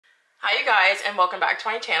Hi you guys, and welcome back to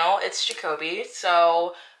my channel. It's Jacoby.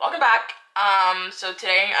 So welcome back. So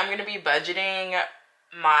today I'm gonna be budgeting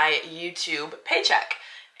my YouTube paycheck.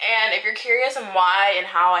 And if you're curious on why and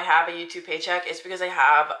how I have a YouTube paycheck, it's because I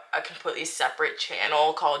have a completely separate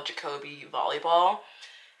channel called Jacoby Volleyball.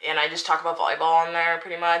 And I just talk about volleyball on there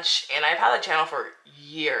pretty much. And I've had that channel for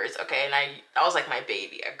years, okay? And that was like my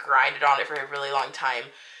baby. I grinded on it for a really long time.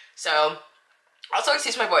 So also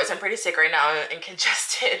excuse my voice, I'm pretty sick right now and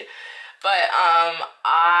congested. But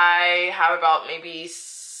I have about maybe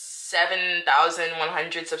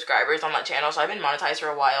 7,100 subscribers on that channel, so I've been monetized for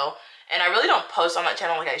a while. And I really don't post on that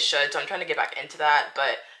channel like I should, so I'm trying to get back into that.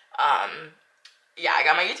 But yeah, I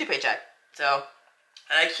got my YouTube paycheck, so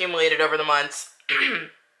I accumulated over the months.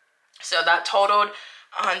 So that totaled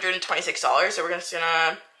 $126. So we're just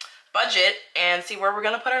gonna budget and see where we're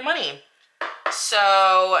gonna put our money.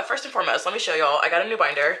 So first and foremost, let me show y'all. I got a new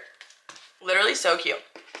binder. Literally so cute.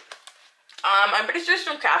 I'm pretty sure it's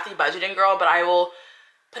from Crafty Budgeting Girl, but I will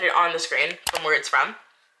put it on the screen from where it's from.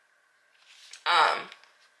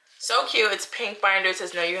 So cute. It's pink binder. It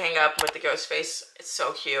says "No, you hang up" with the ghost face. It's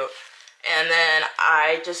so cute. And then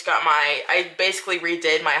I just got I basically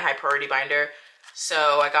redid my high priority binder.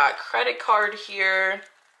 So I got credit card here,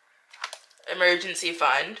 emergency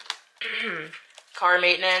fund, car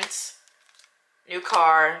maintenance, new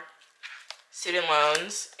car, student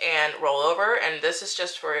loans, and rollover. And this is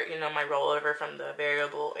just for, you know, my rollover from the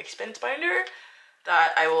variable expense binder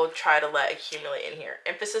that I will try to let accumulate in here.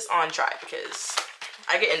 Emphasis on try, because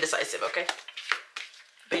I get indecisive, okay?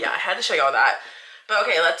 But yeah, I had to show y'all that. But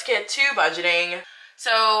okay, let's get to budgeting.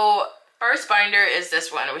 So first binder is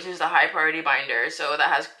this one, which is the high priority binder. So that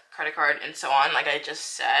has credit card and so on, like I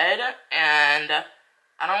just said. And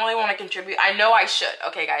I don't really want to contribute. I know I should,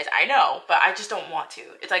 okay guys, I know, but I just don't want to.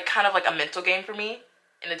 It's like kind of like a mental game for me,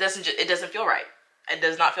 and it doesn't feel right. It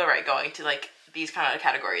does not feel right going to like these kind of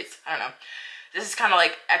categories. I don't know. This is kind of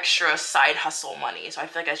like extra side hustle money, so I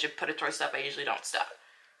feel like I should put it towards stuff I usually don't stuff.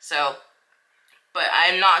 So, but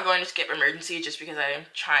I'm not going to skip emergency just because I'm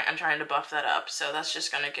trying to buff that up. So that's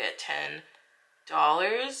just gonna get $10,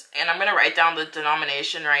 and I'm gonna write down the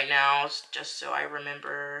denomination right now just so I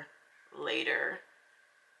remember later.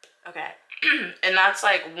 Okay, and that's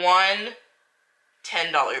like one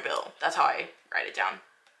 $10 bill. That's how I write it down.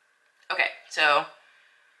 Okay, so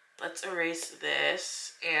let's erase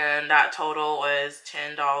this, and that total was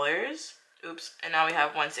 $10. Oops, and now we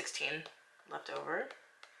have $116 left over.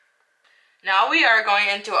 Now we are going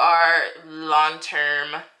into our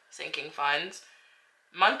long-term sinking funds.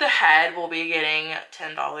 Month ahead, we'll be getting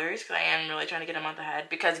 $10 because I am really trying to get a month ahead,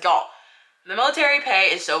 because y'all, the military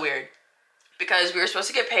pay is so weird. Because we were supposed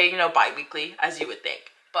to get paid, you know, bi-weekly, as you would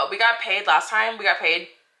think. But we got paid last time. We got paid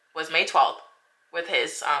was May 12th with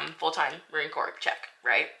his full-time Marine Corps check,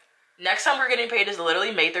 right? Next time we're getting paid is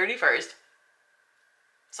literally May 31st.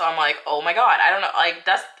 So I'm like, oh my God, I don't know. Like,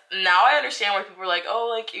 now I understand why people are like, oh,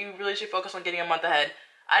 like, you really should focus on getting a month ahead.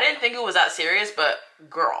 I didn't think it was that serious, but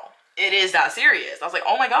girl, it is that serious. I was like,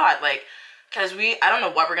 oh my God, like, because I don't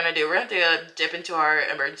know what we're going to do. We're going to have to dip into our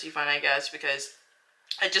emergency fund, I guess, because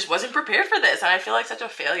I just wasn't prepared for this, and I feel like such a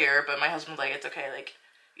failure. But my husband's like, it's okay, like,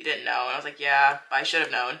 you didn't know. And I was like, yeah, I should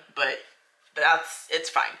have known, but it's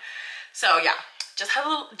fine. So yeah, just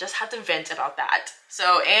had to vent about that.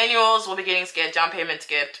 So annuals will be getting skipped, down payment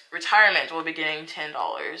skipped, retirement will be getting $10.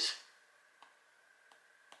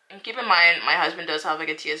 And keep in mind, my husband does have like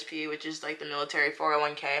a TSP, which is like the military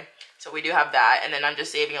 401k. So we do have that, and then I'm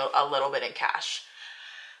just saving a little bit in cash.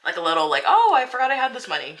 Like a little, like, oh, I forgot I had this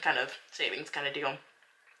money kind of savings kind of deal.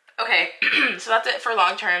 Okay, so that's it for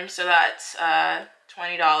long term. So that's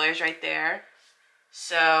 $20 right there.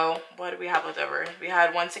 So what do we have left over? We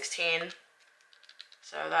had $116.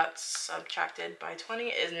 So that's subtracted by 20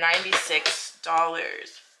 is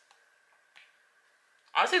 $96.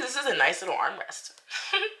 Honestly, this is a nice little armrest.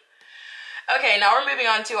 Okay, now we're moving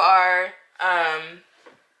on to our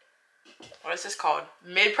what is this called?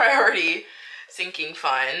 Mid-priority sinking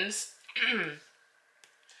funds.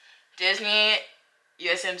 Disney,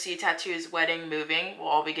 USMC, tattoos, wedding, moving will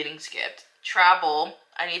all be getting skipped. Travel,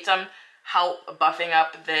 I need some help buffing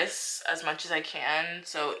up this as much as I can.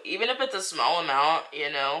 So even if it's a small amount, you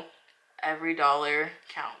know, every dollar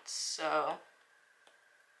counts. So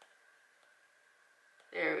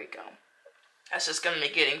there we go. That's just gonna be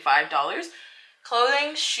getting $5.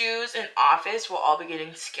 Clothing, shoes, and office will all be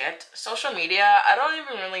getting skipped. Social media, I don't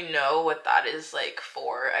even really know what that is like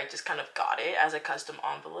for. I just kind of got it as a custom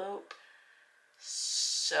envelope.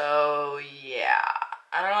 So yeah,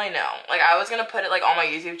 I don't really know. Like, I was gonna put it like all my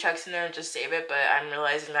YouTube checks in there and just save it, but I'm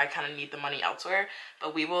realizing that I kind of need the money elsewhere.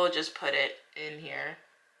 But we will just put it in here.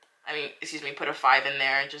 I mean, excuse me, put a 5 in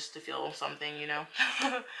there just to feel something, you know.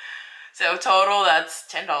 So total, that's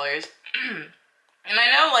 $10. And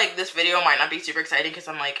I know like this video might not be super exciting because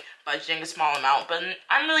I'm like budgeting a small amount, but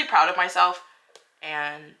I'm really proud of myself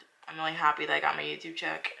and I'm really happy that I got my YouTube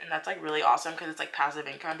check. And that's like really awesome because it's like passive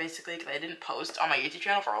income basically, because I didn't post on my YouTube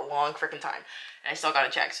channel for a long freaking time and I still got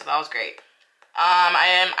a check, so that was great.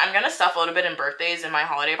 I'm gonna stuff a little bit in birthdays in my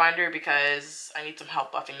holiday binder because I need some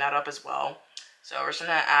help buffing that up as well. So we're just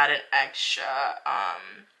gonna add an extra,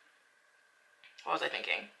 what was I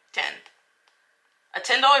thinking? 10. A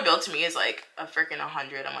 $10 bill to me is like a freaking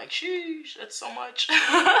 100. I'm like, sheesh, that's so much.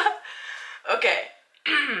 Okay,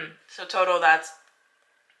 so total that's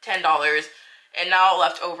 $10. And now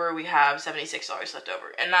left over, we have $76 left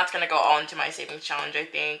over. And that's gonna go all into my savings challenge, I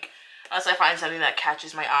think. Unless I find something that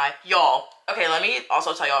catches my eye. Y'all, okay, let me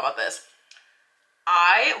also tell y'all about this.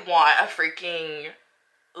 I want a freaking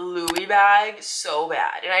Louis bag so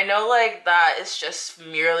bad. And I know like that is just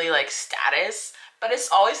merely like status, but it's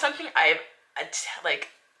always something I've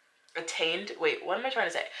attained. Wait, what am I trying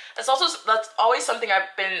to say? That's always something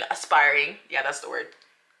I've been aspiring, yeah, that's the word,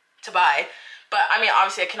 to buy. But I mean,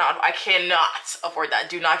 obviously I cannot afford that.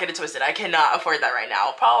 Do not get it twisted. I cannot afford that right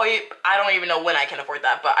now. Probably, I don't even know when I can afford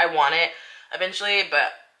that, but I want it eventually.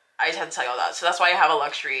 But I just had to tell y'all that. So that's why I have a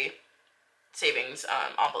luxury savings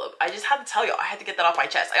envelope. I just had to tell y'all. I had to get that off my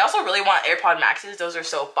chest. I also really want AirPod Maxes. Those are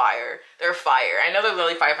so fire. They're fire. I know they're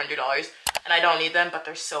literally $500 and I don't need them, but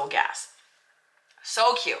they're so gas.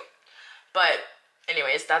 So cute. But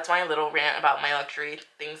anyways, that's my little rant about my luxury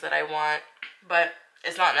things that I want. But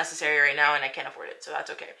it's not necessary right now and I can't afford it, so that's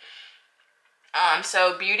okay.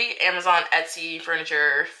 So beauty, Amazon, Etsy,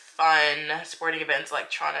 furniture, fun, sporting events,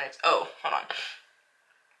 electronics. Oh, hold on.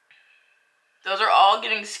 Those are all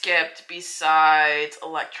getting skipped besides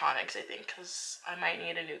electronics, I think, because I might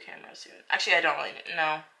need a new camera soon. Actually, I don't really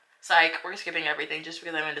know. Psych, we're skipping everything just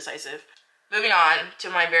because I'm indecisive. Moving on to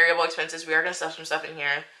my variable expenses, we are going to stuff some stuff in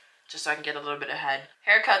here just so I can get a little bit ahead.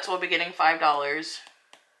 Haircuts will be getting $5.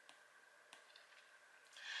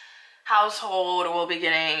 Household will be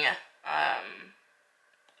getting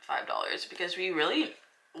 $5 because we really,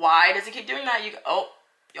 why does it keep doing that? Oh,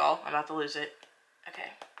 y'all, I'm about to lose it.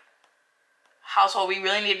 Okay. Household, we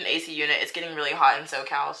really need an AC unit. It's getting really hot in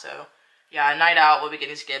SoCal, so yeah, night out will be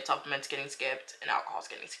getting skipped, supplements getting skipped, and alcohol's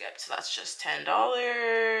getting skipped. So that's just $10.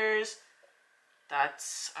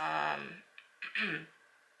 That's am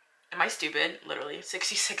I stupid? Literally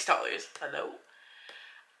 $66. Hello.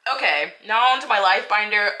 Okay, now onto my life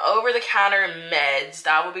binder. Over-the-counter meds,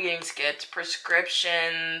 that will be getting skipped.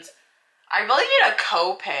 Prescriptions, I really need a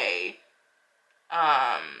copay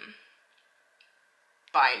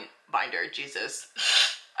binder, Jesus.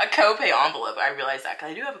 A copay envelope, I realize that,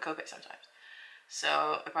 because I do have a copay sometimes.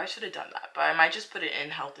 So I probably should have done that, but I might just put it in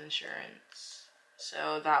health insurance.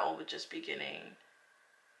 So that will just be getting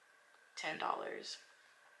 $10.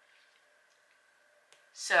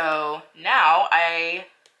 So now I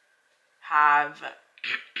have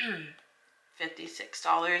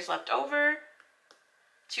 $56 left over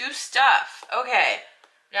to stuff. Okay,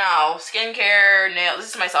 now skincare, nail. This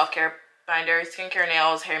is my self-care binder. Skincare,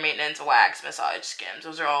 nails, hair maintenance, wax, massage, skims.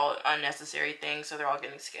 Those are all unnecessary things, so they're all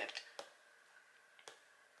getting skipped.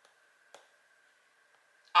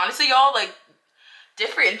 Honestly, y'all, like,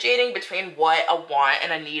 differentiating between what a want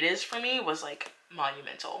and a need is for me was like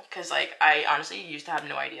monumental, because like I honestly used to have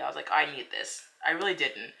no idea. I was like, I need this. I really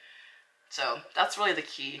didn't. So that's really the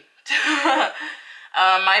key.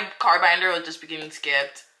 My car binder will just be getting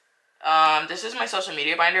skipped. This is my social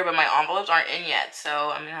media binder, but my envelopes aren't in yet,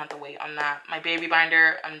 so I'm gonna have to wait on that. My baby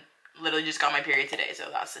binder, I'm literally just got my period today, so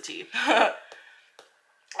that's the tea.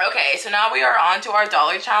 Okay, so now we are on to our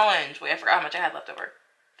dollar challenge. Wait, I forgot how much I had left over.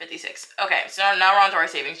 56. Okay, so now we're on to our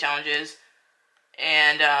savings challenges.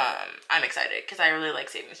 And I'm excited because I really like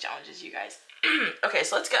savings challenges, you guys. Okay,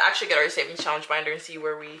 so let's actually get our savings challenge binder and see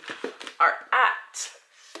where we are at.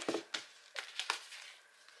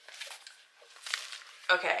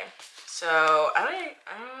 Okay, so I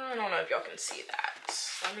don't know if y'all can see that.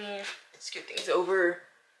 Let me scoot things over.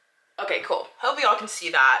 Okay, cool. Hope y'all can see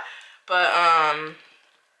that. But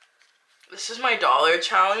this is my dollar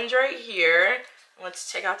challenge right here.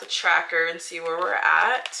 Let's take out the tracker and see where we're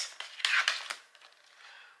at.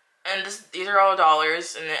 And these are all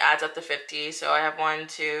dollars, and it adds up to 50. So I have 1,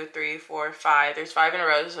 2, 3, 4, 5. There's 5 in a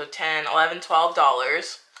row, so 10, 11,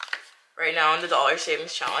 $12 right now in the dollar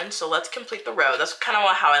savings challenge. So let's complete the row. That's kind of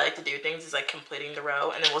how I like to do things, is like completing the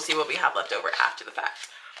row, and then we'll see what we have left over after the fact.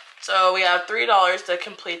 So we have $3 to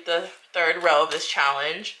complete the third row of this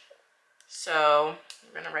challenge. So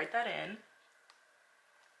we're gonna write that in.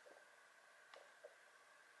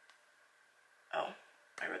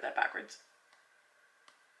 wrote that backwards.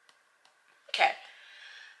 Okay.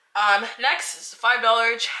 Next is the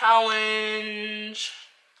 $5 challenge.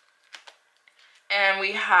 And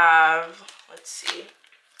we have, let's see.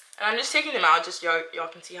 And I'm just taking them out just y'all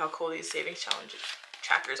can see how cool these savings challenge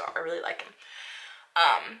trackers are. I really like them.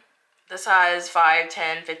 This has 5,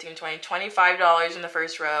 10, 15, 20, $25 in the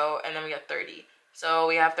first row, and then we got 30. So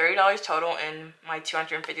we have $30 total in my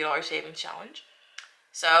 $250 savings challenge.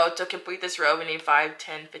 So to complete this row, we need 5,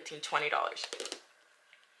 10, 15, $20.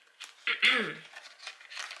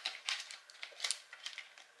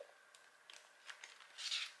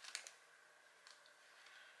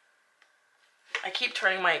 I keep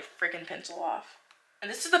turning my freaking pencil off.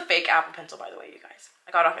 And this is the fake Apple Pencil, by the way, you guys.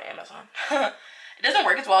 I got it off of Amazon. It doesn't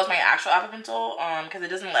work as well as my actual Apple Pencil, because it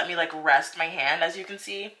doesn't let me, like, rest my hand, as you can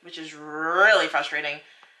see, which is really frustrating.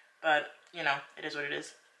 But, you know, it is what it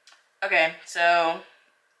is. Okay, so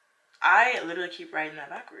I literally keep writing that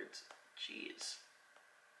backwards. Jeez.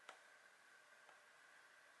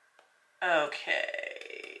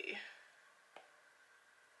 Okay.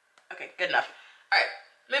 Okay, good enough. Alright,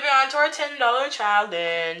 moving on to our $10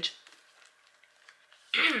 challenge.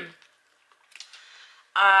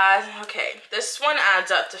 Okay, this one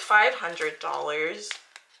adds up to $500.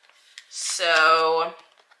 So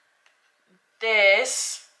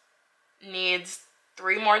this needs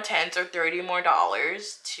 3 more tens or $30 more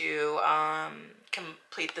to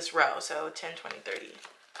complete this row. So 10, 20, 30.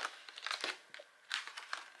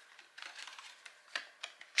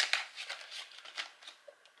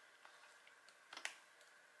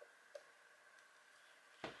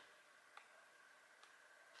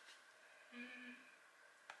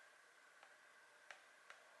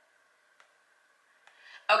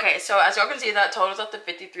 Okay, so as y'all can see, that totals up to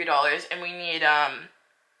 $53, and we need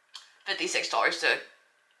 $56 to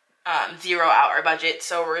zero out our budget.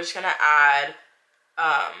 So we're just gonna add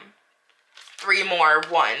 3 more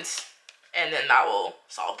ones, and then that will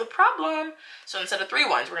solve the problem. So instead of 3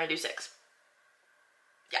 ones, we're gonna do 6.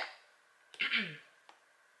 Yeah.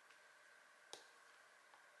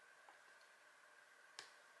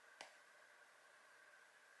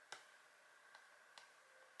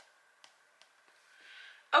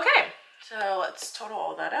 Okay, so let's total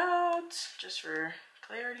all that out just for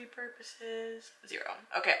clarity purposes. 0.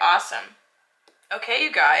 Okay, awesome. Okay,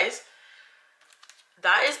 you guys,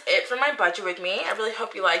 that is it for my budget with me. I really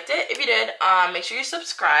hope you liked it. If you did, make sure you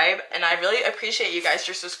subscribe, and I really appreciate you guys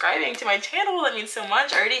for subscribing to my channel. That means so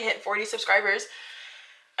much. I already hit 40 subscribers.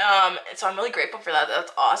 So I'm really grateful for that.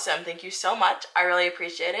 That's awesome. Thank you so much. I really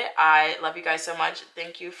appreciate it. I love you guys so much.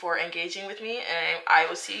 Thank you for engaging with me, and I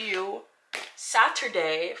will see you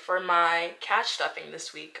Saturday for my cash stuffing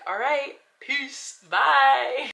this week. All right, peace, bye.